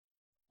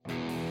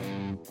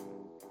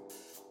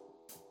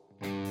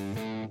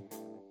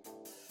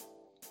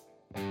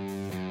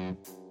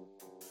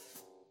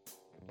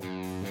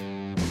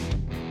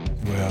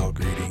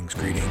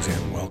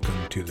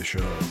to the show.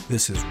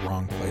 This is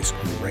Wrong Place,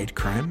 Right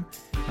Crime.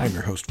 I'm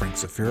your host, Frank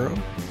Zafiro,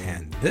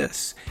 and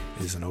this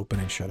is an open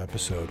and shut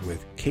episode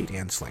with Kate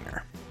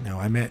Anslinger. Now,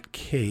 I met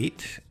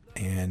Kate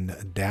in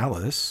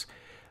Dallas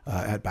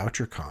at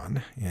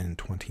BoucherCon in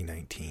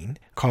 2019.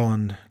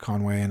 Colin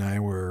Conway and I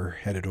were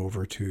headed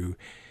over to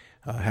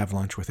have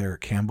lunch with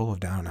Eric Campbell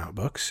of Down and Out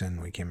Books,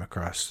 and we came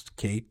across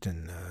Kate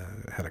and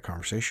had a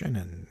conversation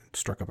and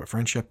struck up a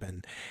friendship,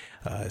 and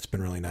it's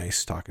been really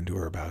nice talking to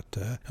her about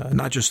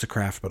not just the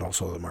craft but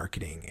also the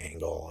marketing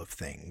angle of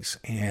things.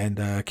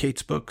 And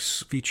Kate's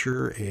books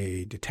feature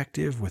a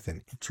detective with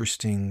an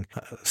interesting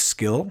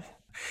skill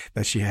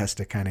that she has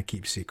to kind of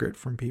keep secret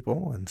from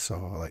people, and so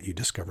I'll let you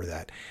discover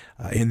that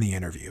in the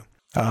interview.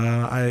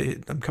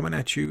 I'm coming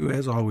at you,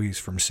 as always,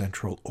 from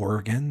Central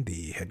Oregon,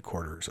 the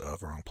headquarters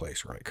of Wrong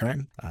Place, Right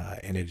Crime,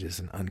 and it is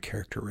an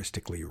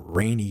uncharacteristically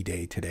rainy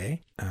day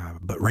today,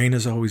 but rain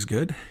is always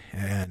good,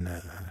 and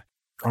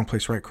Wrong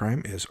Place, Right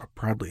Crime is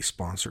proudly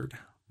sponsored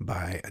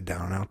by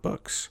Down and Out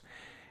Books.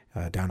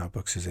 Down and Out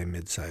Books is a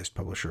mid-sized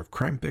publisher of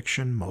crime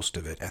fiction, most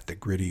of it at the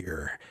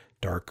grittier,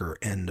 darker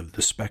end of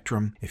the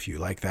spectrum. If you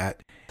like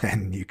that,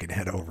 then you can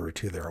head over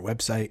to their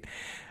website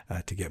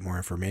to get more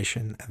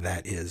information.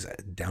 That is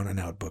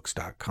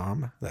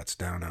downandoutbooks.com. That's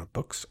Down and Out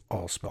Books,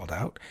 all spelled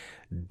out,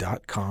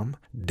 .com.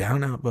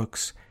 Down and Out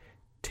Books,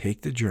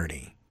 take the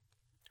journey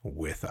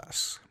with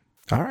us.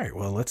 All right,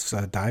 well, let's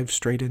dive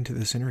straight into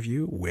this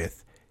interview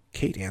with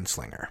Kate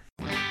Anslinger.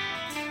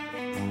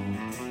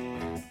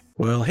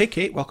 Well, hey,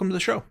 Kate, welcome to the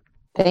show.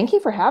 Thank you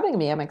for having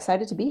me. I'm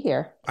excited to be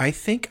here. I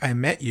think I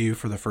met you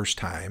for the first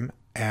time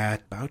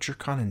at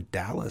BoucherCon in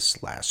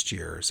Dallas last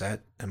year.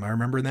 Am I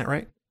remembering that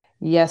right?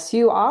 Yes,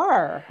 you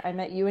are. I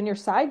met you and your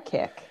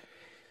sidekick.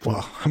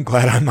 Well, I'm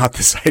glad I'm not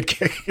the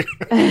sidekick.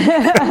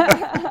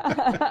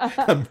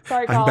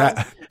 Sorry, Colin.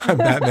 I'm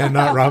Batman,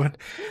 not Robin.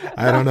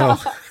 I don't know.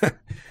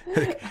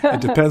 It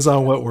depends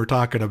on what we're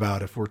talking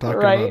about. If we're talking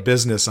about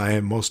business, I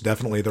am most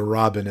definitely the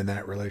Robin in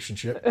that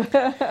relationship.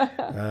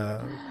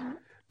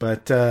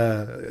 But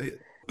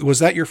was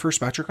that your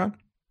first BoucherCon?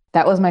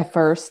 That was my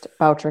first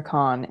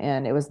BoucherCon,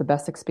 and it was the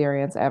best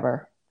experience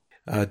ever.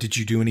 Did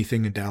you do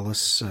anything in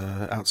Dallas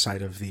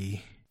outside of the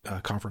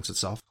conference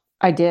itself?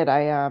 I did.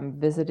 I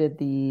visited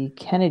the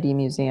Kennedy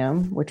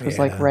Museum, which was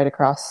like right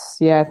across.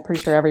 Yeah, I'm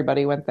pretty sure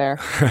everybody went there.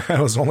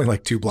 I was only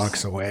like 2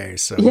 blocks away,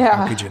 so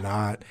how could you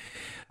not?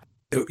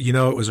 You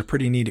know, it was a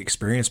pretty neat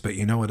experience, but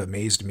you know what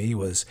amazed me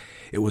was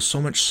it was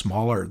so much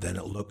smaller than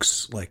it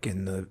looks like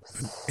in the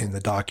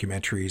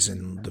documentaries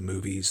and the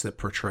movies that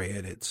portray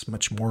it. It's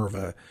much more of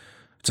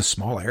it's a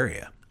small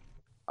area.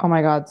 Oh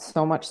my God,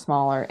 so much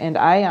smaller. And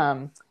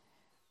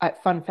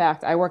fun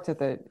fact, I worked at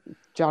the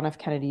John F.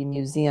 Kennedy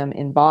Museum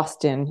in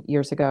Boston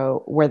years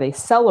ago, where they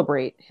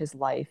celebrate his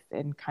life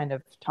and kind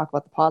of talk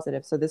about the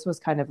positive. So this was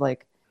kind of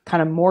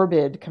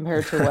morbid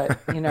compared to what,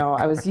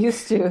 I was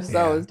used to.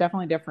 So It was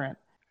definitely different.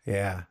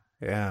 Yeah.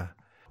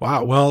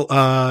 Wow. Well,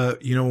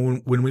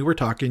 when we were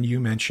talking, you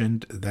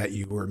mentioned that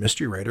you were a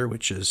mystery writer,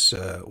 which is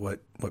what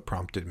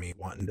prompted me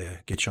wanting to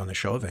get you on the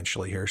show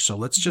eventually here. So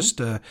let's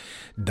just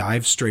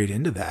dive straight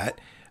into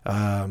that.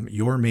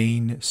 Your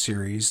main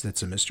series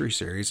that's a mystery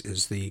series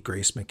is the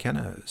Grace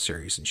McKenna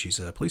series, and she's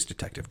a police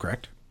detective,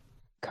 correct?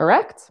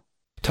 Correct.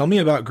 Tell me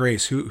about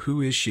Grace.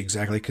 Who is she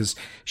exactly? Because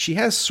she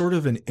has sort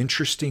of an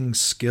interesting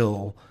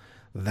skill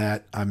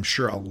that I'm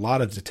sure a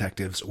lot of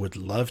detectives would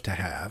love to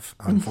have.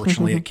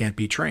 Unfortunately, it can't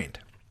be trained.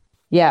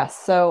 Yes.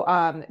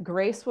 So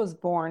Grace was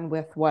born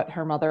with what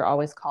her mother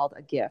always called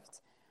a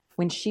gift.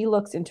 When she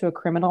looks into a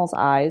criminal's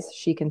eyes,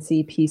 she can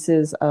see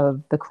pieces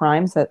of the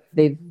crimes that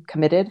they've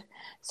committed.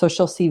 So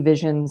she'll see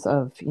visions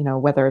of,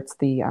 whether it's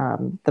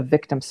the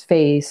victim's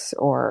face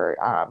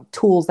or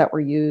tools that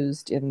were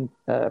used in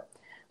the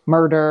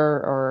murder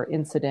or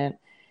incident.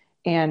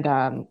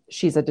 And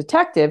she's a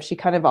detective. She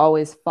kind of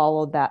always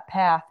followed that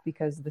path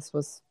because this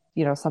was,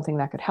 something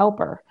that could help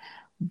her.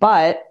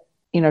 But,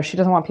 she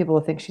doesn't want people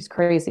to think she's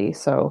crazy.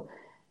 So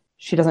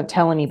she doesn't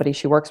tell anybody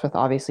she works with,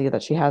 obviously,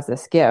 that she has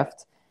this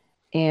gift.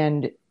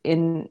 And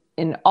in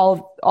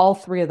all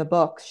 3 of the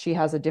books, she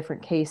has a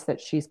different case that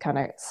she's kind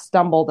of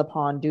stumbled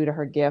upon due to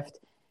her gift,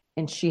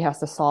 and she has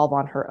to solve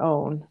on her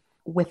own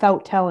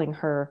without telling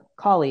her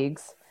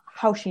colleagues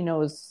how she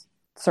knows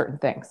certain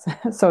things.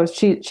 So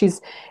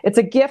it's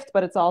a gift,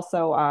 but it's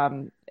also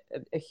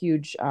a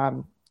huge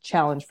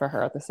challenge for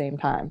her at the same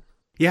time.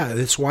 Yeah,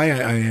 that's why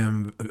I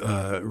am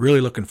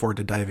really looking forward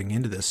to diving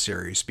into this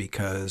series,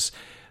 because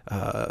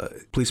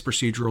police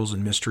procedurals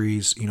and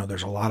mysteries,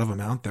 there's a lot of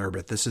them out there,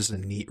 but this is a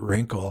neat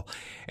wrinkle.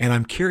 And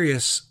I'm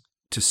curious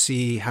to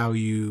see how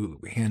you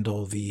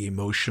handle the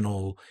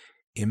emotional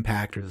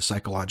impact or the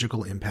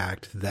psychological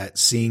impact that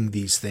seeing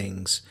these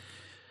things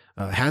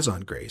has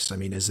on Grace. I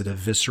mean, is it a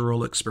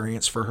visceral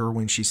experience for her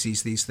when she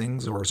sees these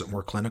things, or is it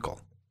more clinical?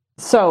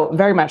 So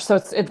very much. So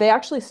they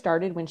actually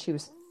started when she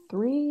was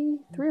 3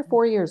 or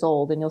 4 years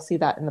old, and you'll see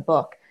that in the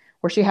book,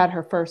 where she had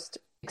her first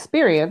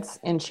experience,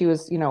 and she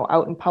was,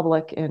 out in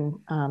public and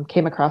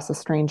came across a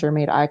stranger,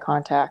 made eye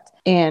contact,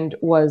 and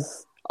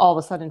was all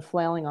of a sudden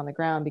flailing on the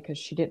ground because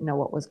she didn't know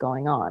what was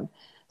going on.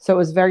 So it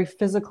was very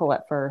physical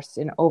at first.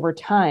 And over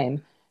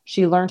time,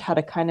 she learned how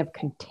to kind of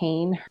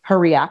contain her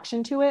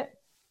reaction to it.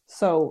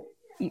 So,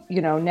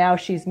 now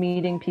she's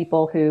meeting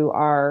people who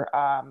are,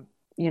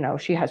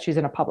 she's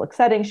in a public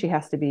setting. She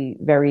has to be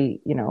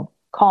very,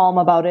 calm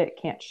about it,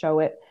 can't show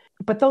it.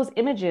 But those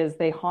images,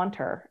 they haunt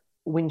her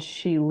when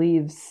she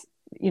leaves,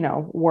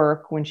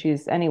 work, when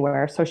she's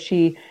anywhere. So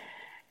she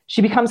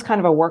becomes kind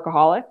of a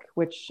workaholic,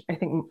 which I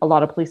think a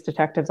lot of police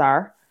detectives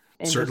are.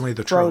 And certainly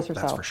the trope,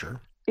 that's for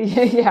sure.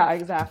 Yeah,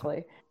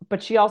 exactly.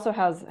 But she also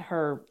has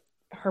her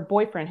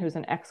boyfriend, who's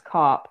an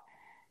ex-cop,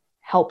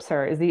 helps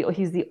her.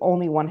 He's the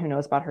only one who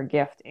knows about her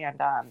gift,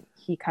 and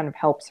he kind of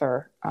helps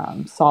her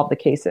solve the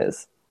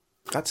cases.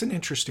 That's an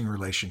interesting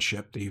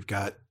relationship. That you've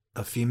got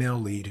a female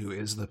lead who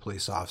is the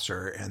police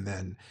officer, and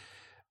then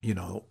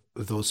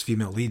those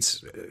female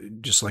leads,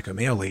 just like a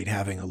male lead,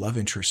 having a love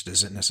interest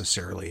isn't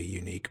necessarily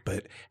unique,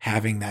 but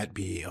having that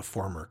be a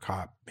former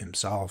cop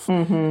himself,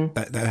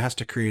 that has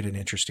to create an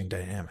interesting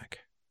dynamic.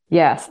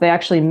 Yes, they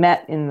actually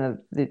met in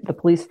the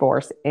police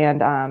force,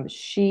 and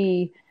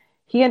he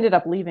ended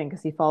up leaving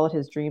because he followed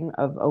his dream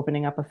of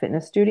opening up a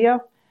fitness studio,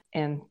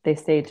 and they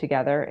stayed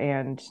together,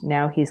 and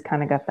now he's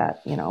kind of got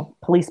that,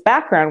 police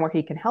background where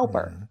he can help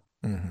her.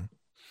 Mm-hmm.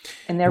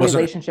 And their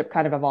relationship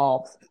kind of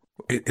evolves.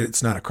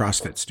 It's not a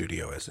CrossFit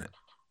studio, is it?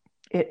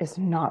 It is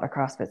not a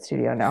CrossFit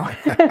studio, no.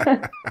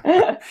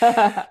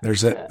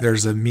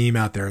 There's a meme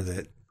out there,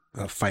 that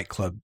a Fight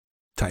Club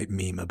type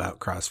meme about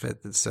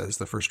CrossFit, that says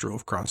the first rule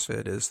of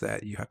CrossFit is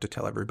that you have to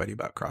tell everybody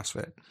about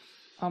CrossFit.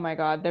 Oh my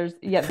God.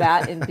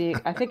 That and being,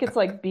 I think it's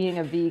like being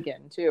a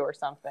vegan too, or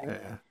something.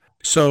 Yeah.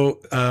 So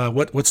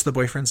what's the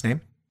boyfriend's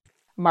name?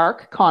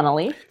 Mark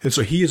Connolly. And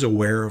so he is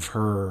aware of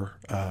her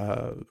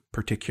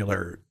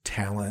particular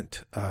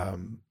talent,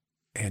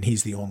 and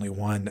he's the only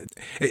one.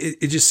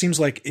 It just seems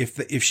like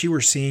if she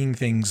were seeing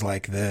things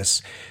like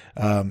this,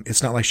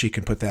 it's not like she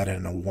can put that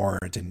in a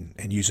warrant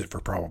and use it for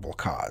probable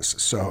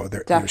cause. So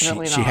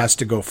she has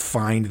to go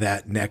find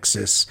that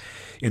nexus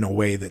in a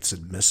way that's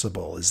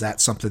admissible. Is that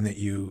something that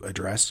you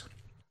address?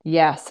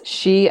 Yes,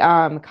 she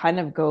kind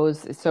of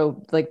goes,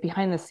 so like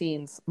behind the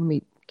scenes. Let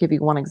me give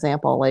you one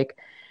example. Like,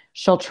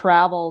 she'll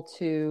travel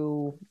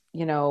to,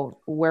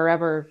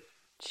 wherever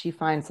she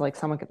finds like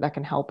someone that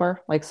can help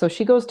her. Like, so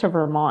she goes to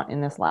Vermont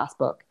in this last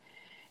book,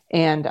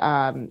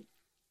 and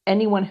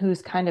anyone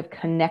who's kind of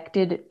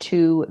connected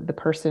to the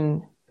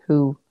person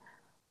who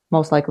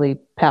most likely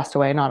passed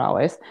away, not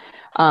always,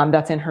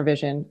 that's in her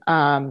vision.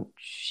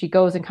 She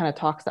goes and kind of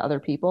talks to other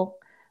people,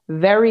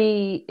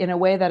 in a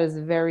way that is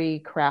very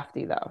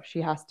crafty though.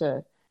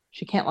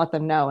 She can't let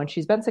them know. And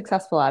she's been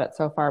successful at it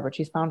so far, but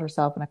she's found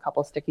herself in a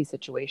couple sticky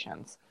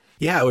situations.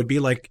 Yeah, it would be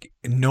like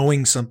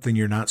knowing something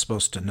you're not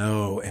supposed to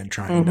know and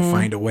trying to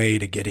find a way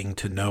to getting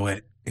to know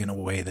it in a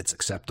way that's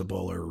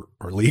acceptable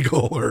or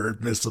legal or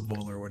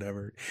admissible or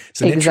whatever.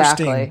 It's an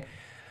interesting,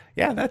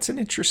 that's an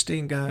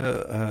interesting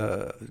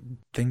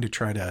thing to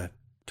try to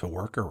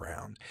work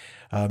around.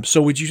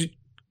 So would you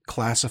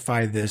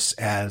classify this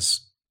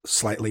as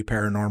slightly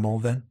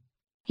paranormal then?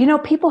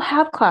 People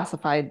have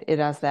classified it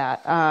as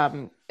that.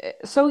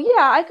 So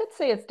yeah, I could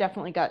say it's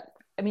definitely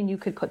you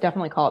could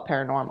definitely call it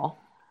paranormal.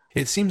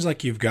 It seems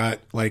like you've got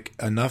like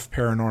enough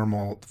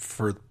paranormal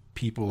for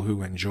people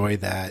who enjoy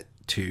that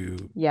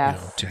to,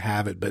 to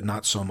have it, but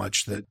not so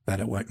much that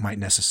it might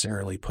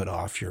necessarily put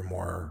off your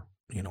more,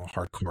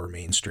 hardcore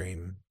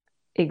mainstream.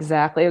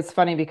 Exactly. It's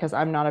funny because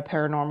I'm not a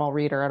paranormal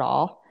reader at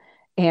all.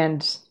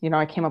 And,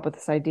 I came up with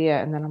this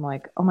idea, and then I'm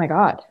like, oh my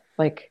God,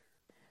 like,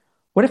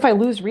 what if I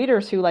lose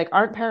readers who like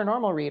aren't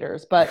paranormal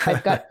readers? But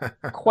I've got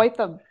quite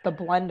the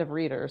blend of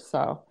readers.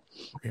 So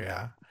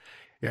yeah.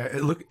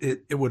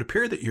 It would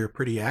appear that you're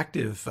pretty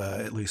active,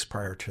 at least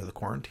prior to the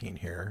quarantine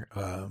here,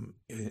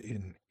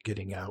 in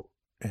getting out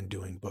and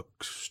doing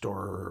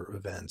bookstore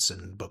events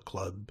and book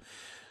club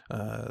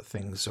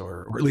things,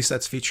 or at least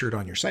that's featured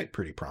on your site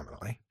pretty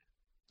prominently.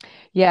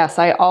 Yes,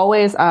 I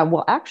always,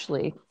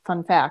 actually,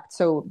 fun fact.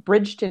 So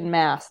Bridgeton,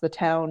 Mass, the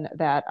town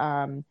that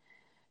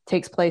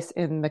takes place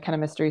in the kind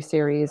of mystery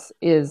series,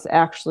 is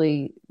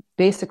actually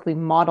basically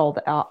modeled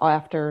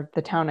after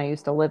the town I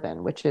used to live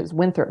in, which is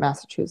Winthrop,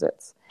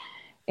 Massachusetts.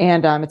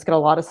 And it's got a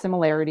lot of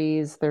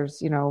similarities. There's,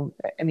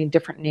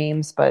 different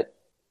names, but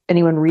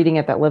anyone reading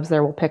it that lives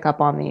there will pick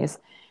up on these.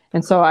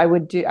 And so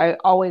I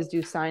always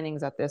do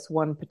signings at this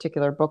one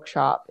particular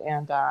bookshop,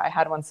 and I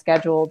had one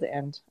scheduled,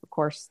 and of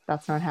course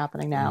that's not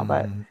happening now,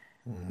 but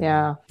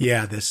yeah.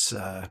 Yeah, this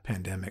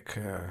pandemic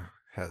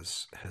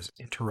has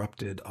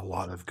interrupted a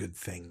lot of good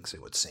things,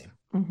 it would seem.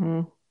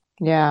 Mm-hmm.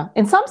 Yeah.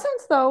 In some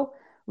sense, though,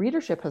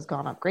 readership has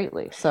gone up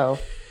greatly. So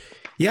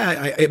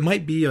yeah, it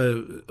might be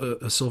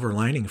a silver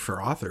lining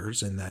for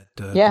authors in that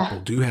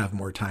people do have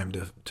more time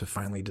to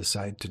finally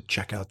decide to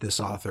check out this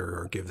author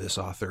or give this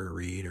author a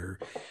read, or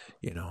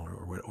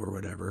or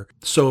whatever.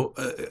 So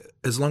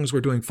as long as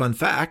we're doing fun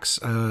facts,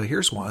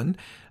 here's one.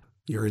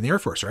 You're in the Air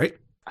Force, right?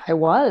 I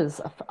was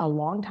a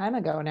long time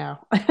ago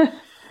now.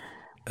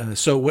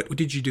 So what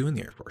did you do in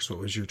the Air Force? What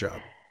was your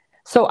job?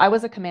 So I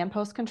was a command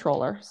post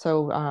controller.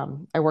 So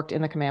I worked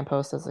in the command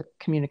post as a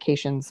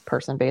communications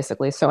person,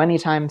 basically. So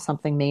anytime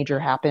something major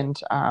happened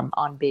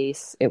on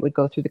base, it would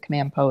go through the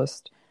command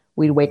post.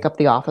 We'd wake up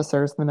the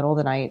officers in the middle of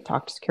the night,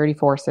 talk to security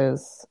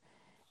forces,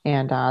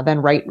 and then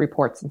write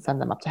reports and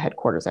send them up to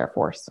headquarters Air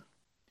Force.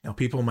 Now,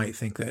 people might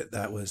think that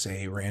that was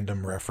a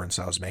random reference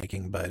I was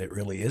making, but it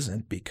really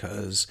isn't,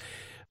 because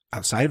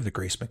outside of the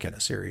Grace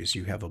McKenna series,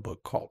 you have a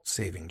book called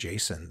Saving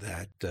Jason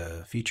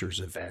that features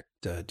a vet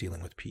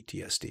dealing with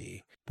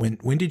PTSD.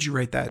 When did you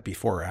write that,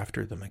 before or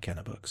after the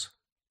McKenna books?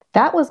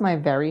 That was my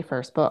very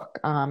first book.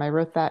 I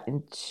wrote that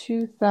in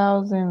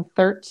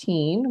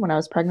 2013 when I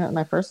was pregnant with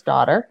my first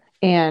daughter.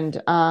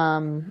 And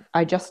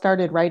I just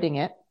started writing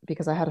it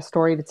because I had a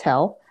story to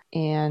tell.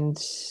 And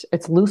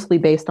it's loosely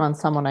based on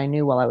someone I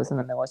knew while I was in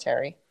the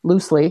military.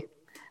 Loosely,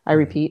 I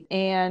repeat.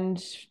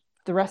 And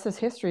the rest is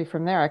history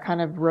from there. I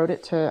kind of wrote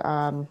it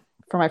to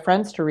for my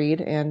friends to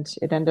read, and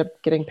it ended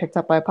up getting picked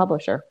up by a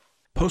publisher.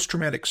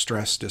 Post-traumatic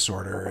stress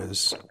disorder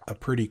is a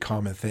pretty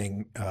common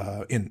thing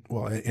in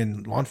law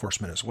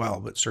enforcement as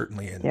well, but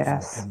certainly in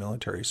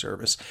military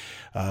service.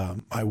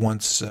 I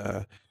once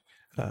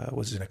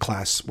was in a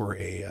class where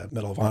a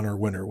Medal of Honor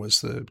winner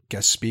was the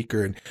guest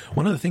speaker, and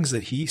one of the things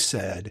that he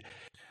said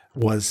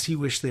was he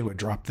wished they would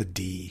drop the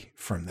D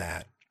from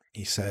that.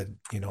 He said,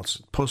 it's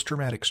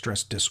post-traumatic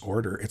stress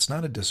disorder. It's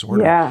not a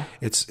disorder. Yeah.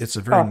 It's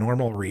a very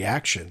normal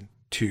reaction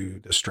to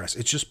the stress.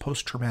 It's just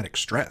post-traumatic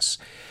stress.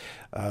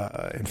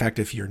 In fact,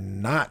 if you're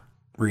not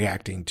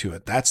reacting to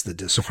it, that's the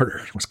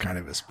disorder, was kind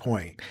of his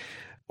point.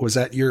 Was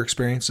that your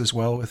experience as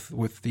well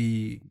with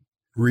the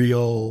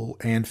real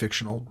and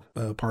fictional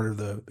part of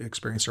the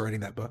experience of writing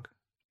that book?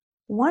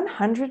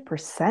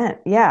 100%.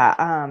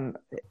 Yeah.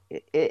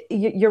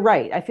 You're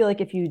right. I feel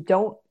like if you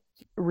don't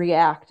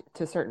react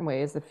to certain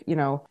ways, if,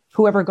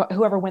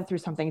 whoever went through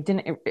something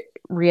didn't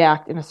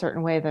react in a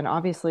certain way, then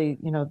obviously,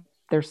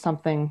 there's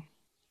something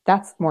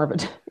that's more of a,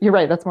 you're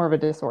right, that's more of a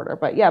disorder.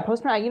 But yeah,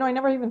 post-traumatic, I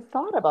never even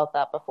thought about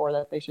that before,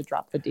 that they should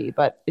drop the D,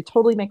 but it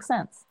totally makes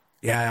sense.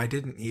 Yeah, I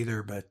didn't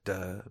either, but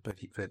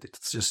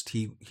it's just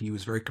he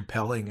was very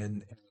compelling,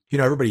 and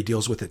everybody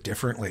deals with it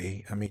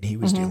differently. I mean, he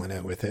was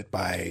dealing with it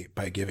by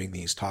giving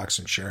these talks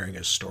and sharing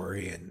his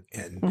story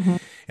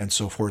and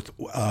so forth.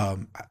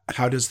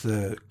 How does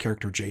the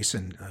character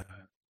Jason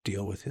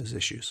deal with his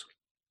issues,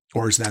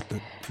 or is that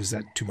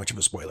too much of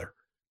a spoiler?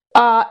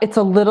 It's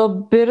a little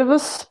bit of a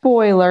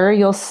spoiler,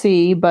 you'll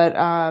see, but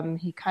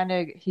he kind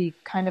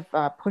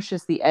of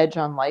pushes the edge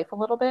on life a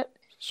little bit.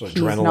 So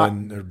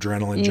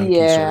adrenaline junkie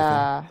sort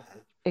of thing.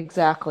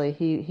 Exactly.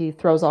 He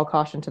throws all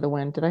caution to the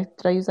wind. Did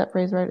I use that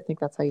phrase right? I think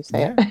that's how you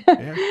say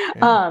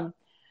it.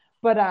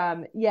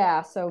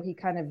 Yeah. So he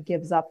kind of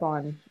gives up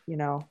on,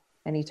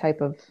 any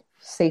type of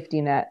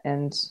safety net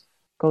and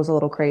goes a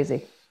little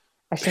crazy.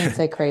 I shouldn't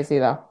say crazy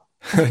though.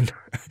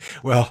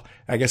 Well,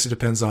 I guess it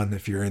depends on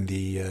if you're in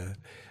the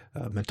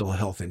mental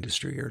health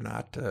industry or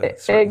not.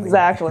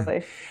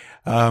 Exactly.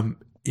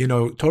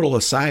 Total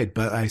aside,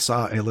 but I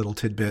saw a little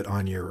tidbit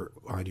on your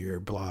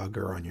blog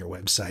or on your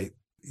website.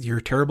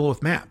 You're terrible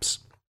with maps,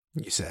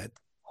 you said.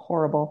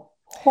 Horrible.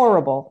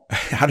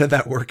 How did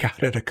that work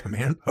out at a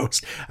command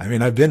post? I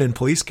mean, I've been in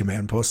police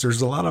command posts.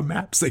 There's a lot of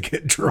maps that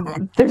get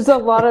drawn. There's a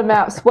lot of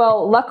maps.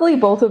 Well, luckily,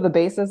 both of the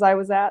bases I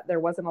was at, there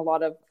wasn't a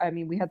lot of,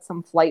 we had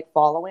some flight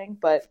following,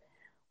 but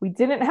we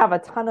didn't have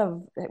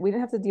we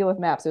didn't have to deal with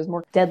maps. It was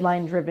more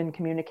deadline-driven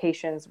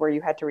communications where you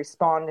had to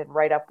respond and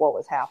write up what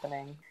was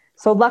happening.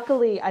 So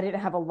luckily, I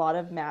didn't have a lot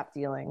of map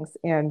dealings.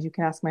 And you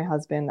can ask my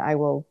husband, I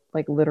will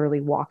literally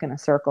walk in a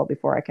circle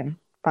before I can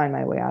find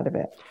my way out of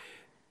it.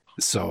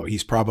 So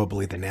he's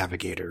probably the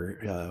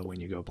navigator when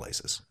you go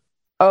places.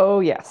 Oh,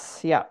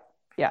 yes. Yeah.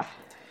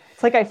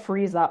 It's like I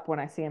freeze up when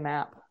I see a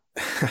map.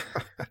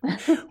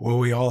 Well,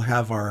 we all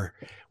have our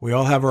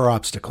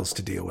obstacles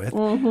to deal with.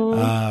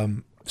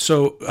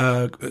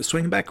 So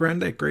swinging back around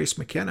to Grace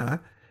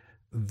McKenna,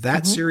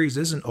 that series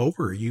isn't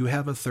over. You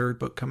have a third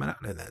book coming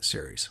out in that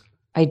series.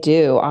 I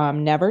do.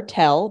 Never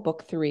Tell,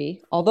 book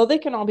 3, although they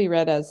can all be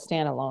read as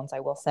standalones, I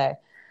will say.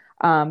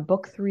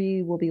 Book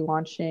 3 will be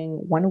launching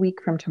 1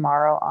 week from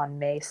tomorrow on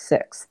May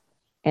 6th.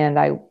 And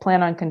I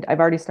plan on, I've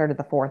already started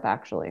the 4th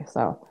actually.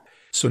 So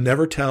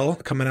Never Tell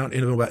coming out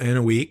in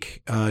a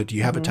week. Do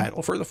you have a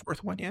title for the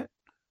 4th one yet?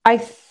 I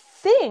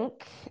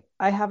think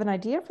I have an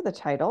idea for the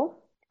title.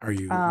 Are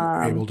you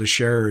able to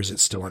share, or is it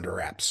still under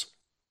wraps?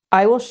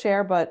 I will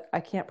share, but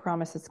I can't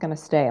promise it's going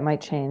to stay. It might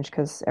change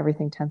because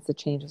everything tends to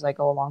change as I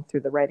go along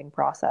through the writing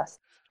process.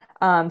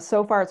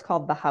 So far, it's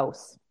called The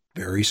House.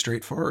 Very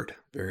straightforward.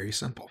 Very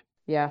simple.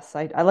 Yes,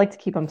 I like to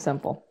keep them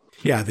simple.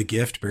 Yeah, The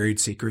Gift, Buried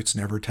Secrets,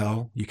 Never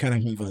Tell. You kind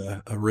of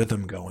have a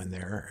rhythm going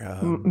there.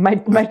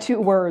 My 2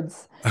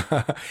 words.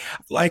 I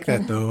like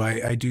that, though.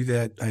 I do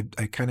that.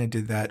 I kind of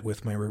did that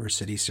with my River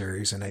City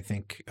series, and I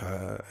think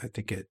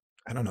it,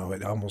 I don't know,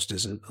 it almost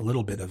is a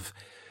little bit of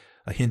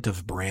a hint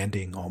of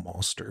branding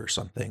almost or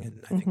something.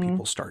 And I think Mm-hmm.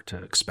 people start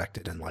to expect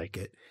it and like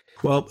it.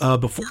 Well,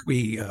 before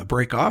we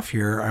break off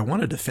here, I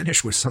wanted to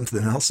finish with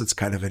something else that's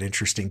kind of an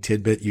interesting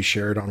tidbit you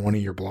shared on one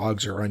of your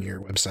blogs or on your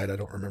website. I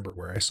don't remember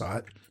where I saw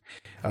it.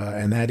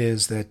 And that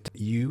is that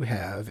you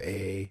have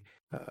a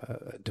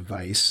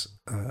device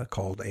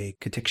called a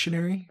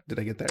Catectionary. Did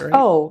I get that right?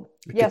 Oh,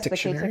 A yes, the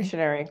Catectionary?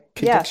 K-Dictionary.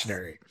 Yes,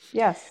 Catectionary.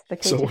 yes, the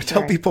So tell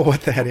K-Dictionary. people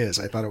what that is.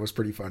 I thought it was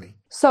pretty funny.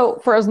 So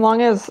for as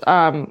long as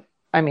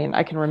I mean,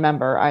 I can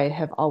remember, I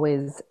have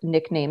always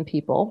nicknamed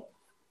people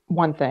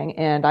one thing,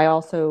 and I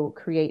also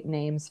create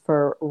names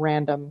for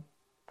random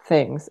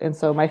things. And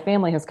so my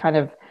family has kind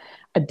of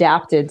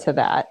adapted to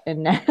that.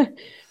 And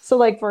so,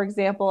 like, for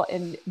example,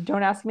 and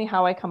don't ask me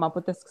how I come up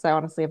with this because I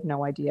honestly have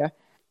no idea.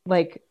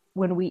 Like,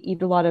 when we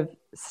eat a lot of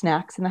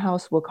snacks in the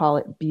house, we'll call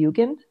it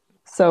bugin.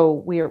 So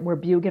we're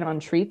bugin on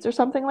treats or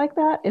something like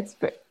that. It's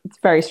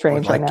very Or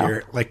strange, I know.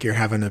 like you're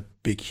having a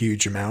big,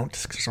 huge amount,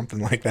 something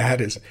like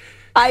that is.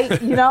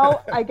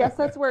 I guess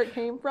that's where it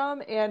came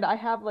from. And I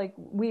have like,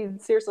 we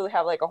seriously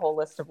have like a whole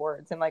list of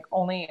words, and like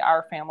only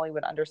our family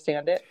would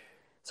understand it.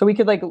 So we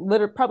could like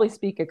literally probably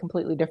speak a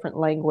completely different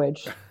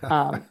language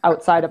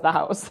outside of the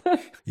house.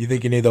 You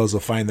think any of those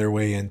will find their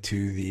way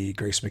into the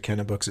Grace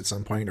McKenna books at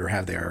some point, or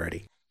have they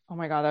already? Oh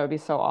my God, that would be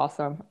so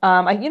awesome.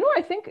 I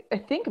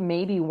think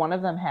maybe one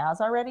of them has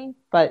already,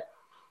 but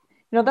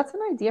that's an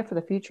idea for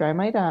the future. I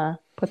might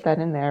put that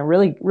in there.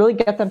 Really, really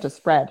get them to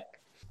spread.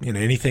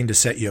 Anything to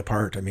set you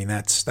apart. I mean,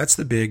 that's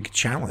the big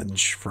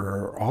challenge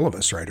for all of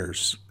us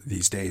writers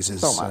these days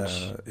So much.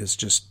 is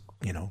just,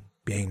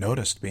 being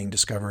noticed, being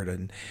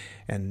discovered,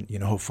 and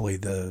hopefully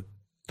the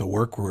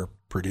work we're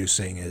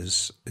producing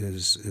is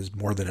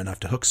more than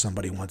enough to hook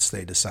somebody once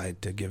they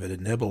decide to give it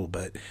a nibble.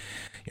 But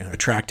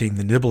attracting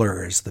the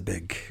nibbler is the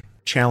big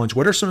challenge.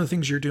 What are some of the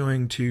things you're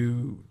doing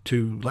to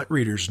let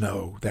readers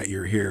know that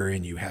you're here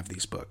and you have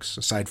these books,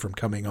 aside from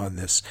coming on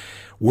this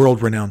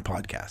world-renowned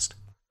podcast?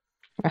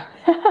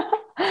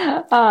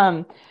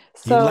 um,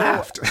 You so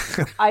laughed.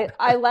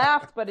 I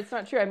laughed, but it's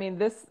not true. I mean,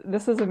 this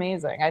is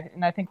amazing.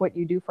 And I think what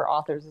you do for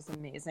authors is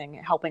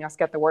amazing, helping us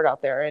get the word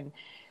out there. And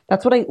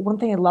that's one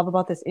thing I love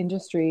about this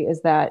industry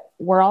is that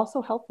we're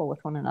also helpful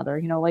with one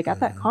another. Like at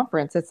that Mhm.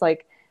 conference, it's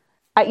like,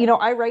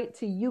 I write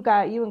to you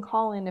and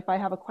Colin if I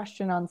have a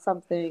question on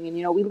something,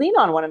 and we lean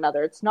on one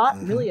another. It's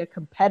not really a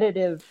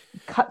competitive,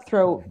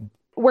 cutthroat.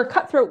 We're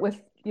cutthroat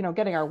with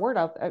getting our word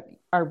out,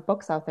 our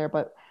books out there,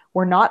 but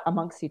we're not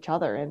amongst each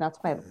other, and that's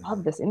why I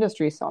love this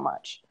industry so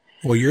much.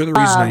 Well, you're the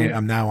reason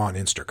I'm now on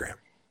Instagram.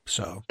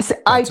 So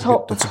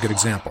that's a good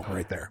example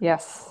right there.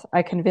 Yes,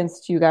 I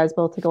convinced you guys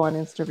both to go on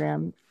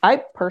Instagram. I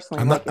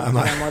personally like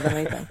Instagram more than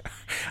anything.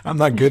 I'm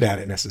not good at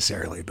it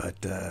necessarily,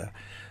 but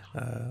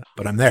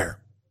I'm there.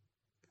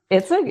 I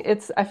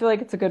feel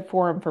like it's a good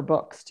forum for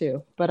books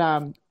too. But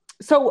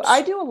so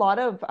I do a lot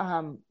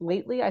of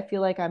lately. I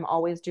feel like I'm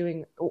always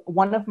doing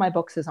one of my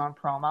books is on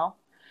promo,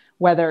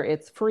 whether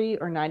it's free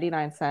or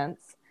 99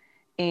 cents.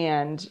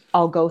 And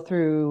I'll go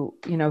through,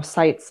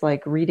 sites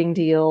like Reading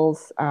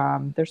Deals.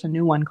 There's a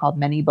new one called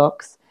Many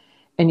Books,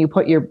 and you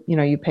put you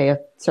pay a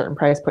certain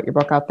price, put your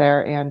book out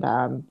there,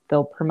 and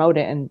they'll promote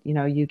it, and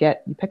you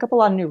pick up a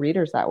lot of new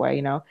readers that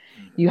way.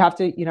 You have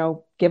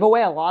to give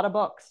away a lot of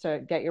books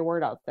to get your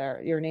word out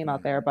there, your name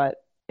out there,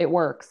 but it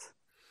works.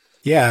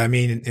 Yeah, I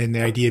mean, and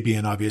the idea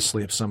being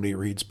obviously if somebody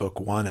reads book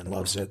 1 and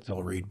loves it,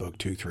 they'll read book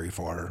 2, 3,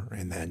 4,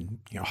 and then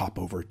hop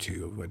over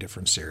to a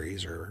different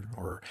series or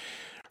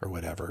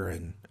whatever.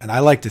 And I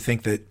like to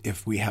think that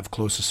if we have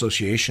close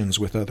associations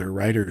with other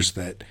writers,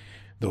 that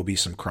there'll be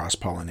some cross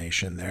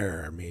pollination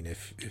there. I mean,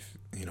 if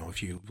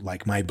you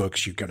like my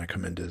books, you're going to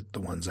come into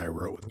the ones I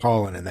wrote with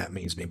Colin, and that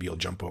means maybe you'll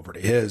jump over to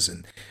his,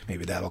 and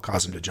maybe that'll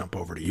cause him to jump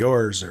over to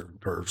yours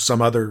or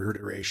some other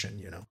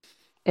iteration.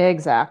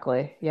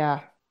 Exactly. Yeah,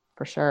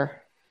 for sure.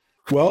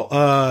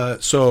 Well,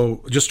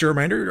 so just a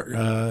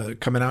reminder,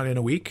 coming out in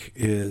a week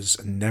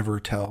is Never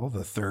Tell,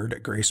 the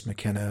third Grace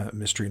McKenna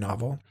mystery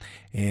novel.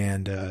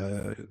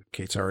 And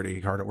Kate's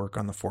already hard at work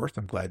on the fourth.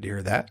 I'm glad to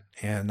hear that.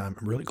 And I'm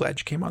really glad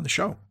you came on the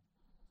show.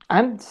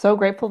 I'm so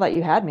grateful that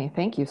you had me.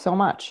 Thank you so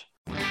much.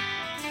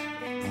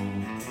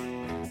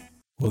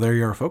 Well, there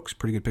you are, folks.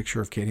 Pretty good picture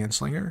of Kate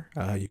Anslinger.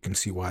 You can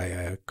see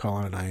why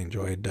Colin and I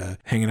enjoyed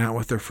hanging out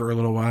with her for a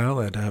little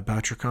while at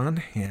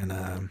BoucherCon.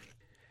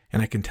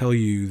 And I can tell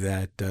you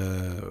that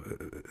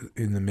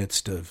in the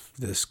midst of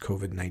this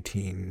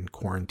COVID-19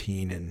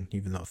 quarantine, and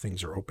even though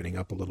things are opening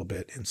up a little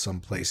bit in some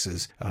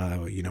places,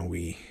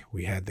 we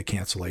had the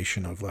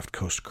cancellation of Left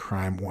Coast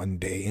Crime one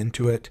day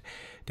into it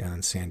down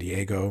in San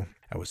Diego.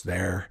 I was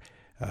there,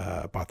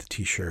 bought the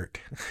t-shirt,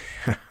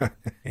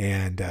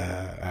 and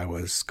I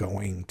was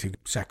going to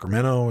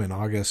Sacramento in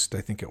August,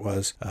 I think it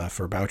was,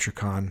 for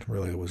BoucherCon.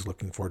 Really was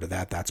looking forward to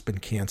that. That's been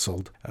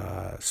canceled.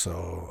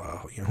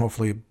 So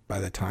hopefully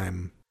by the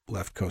time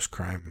Left Coast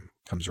Crime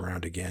comes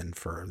around again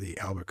for the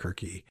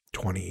Albuquerque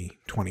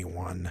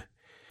 2021,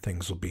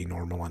 things will be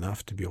normal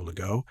enough to be able to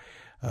go,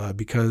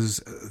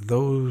 because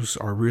those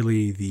are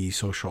really the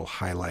social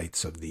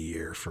highlights of the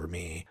year for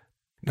me.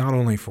 not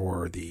only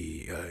for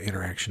the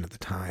interaction at the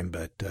time,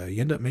 but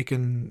you end up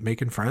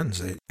making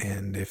friends.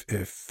 And if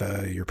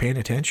you're paying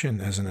attention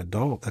as an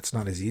adult, that's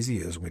not as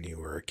easy as when you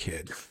were a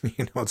kid.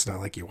 It's not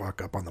like you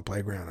walk up on the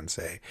playground and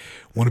say,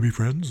 "Want to be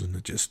friends?" and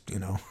it just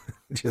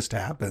just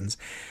happens.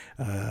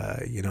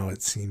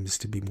 It seems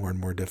to be more and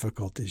more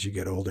difficult as you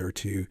get older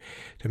to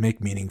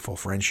make meaningful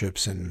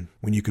friendships, and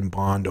when you can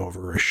bond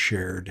over a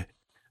shared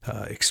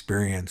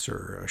experience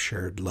or a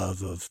shared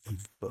love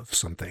of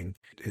something,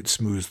 it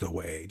smooths the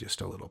way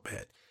just a little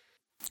bit.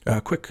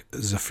 A quick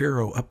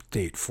Zafiro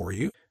update for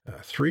you.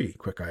 3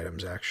 quick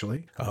items,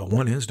 actually.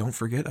 One is, don't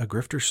forget, A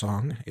Grifter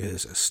Song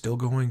is still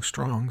going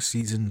strong,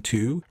 season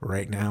 2.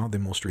 Right now, the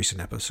most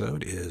recent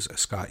episode is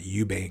Scott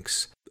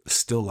Eubanks'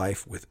 Still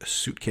Life with a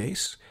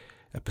Suitcase,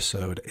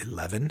 episode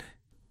 11.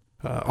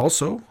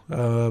 Also,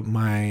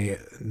 my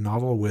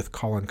novel with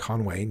Colin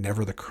Conway,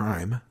 Never the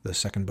Crime, the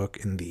second book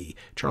in the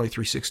Charlie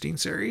 316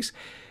 series,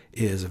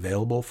 is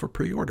available for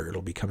pre-order.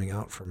 It'll be coming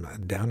out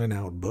from Down and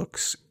Out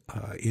Books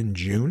in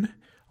June.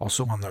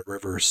 Also on the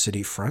River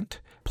City front,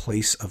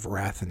 Place of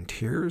Wrath and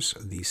Tears,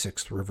 the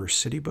 6th River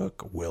City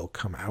book, will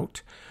come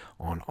out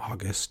on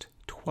August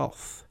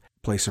 12th.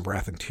 Place of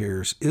Wrath and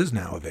Tears is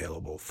now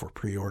available for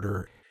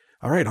pre-order.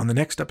 All right, on the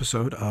next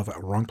episode of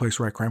Wrong Place,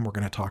 Right Crime, we're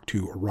going to talk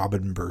to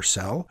Robin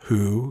Bursell,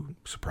 who,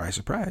 surprise,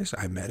 surprise,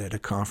 I met at a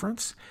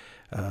conference.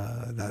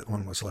 That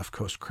one was Left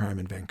Coast Crime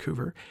in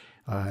Vancouver.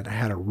 And I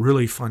had a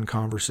really fun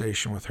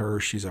conversation with her.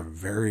 She's a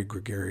very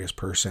gregarious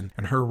person,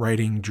 and her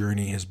writing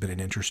journey has been an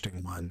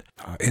interesting one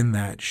in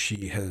that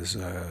she has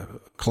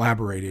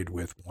collaborated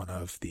with one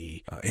of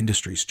the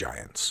industry's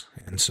giants.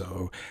 And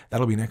so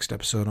that'll be next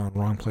episode on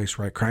Wrong Place,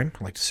 Right Crime.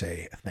 I'd like to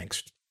say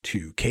thanks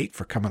to Kate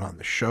for coming on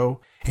the show,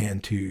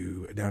 and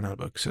to Down Out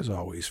Books, as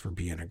always, for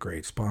being a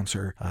great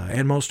sponsor.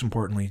 And most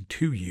importantly,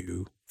 to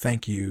you,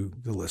 thank you,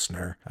 the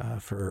listener,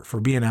 for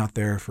being out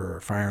there,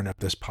 for firing up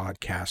this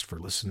podcast, for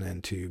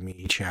listening to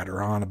me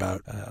chatter on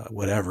about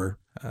whatever.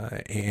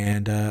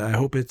 And I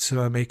hope it's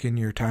making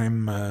your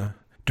time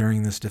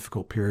during this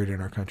difficult period in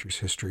our country's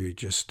history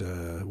just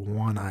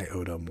one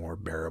iota more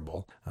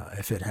bearable.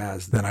 If it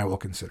has, then I will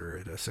consider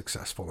it a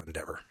successful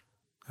endeavor.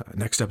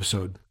 Next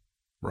episode,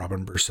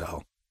 Robin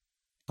Bursell.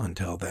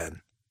 Until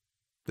then,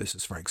 this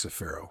is Frank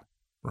Zafiro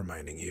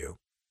reminding you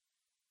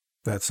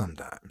that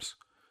sometimes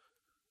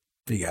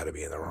you gotta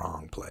be in the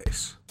wrong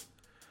place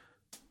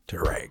to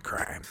write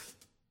crime.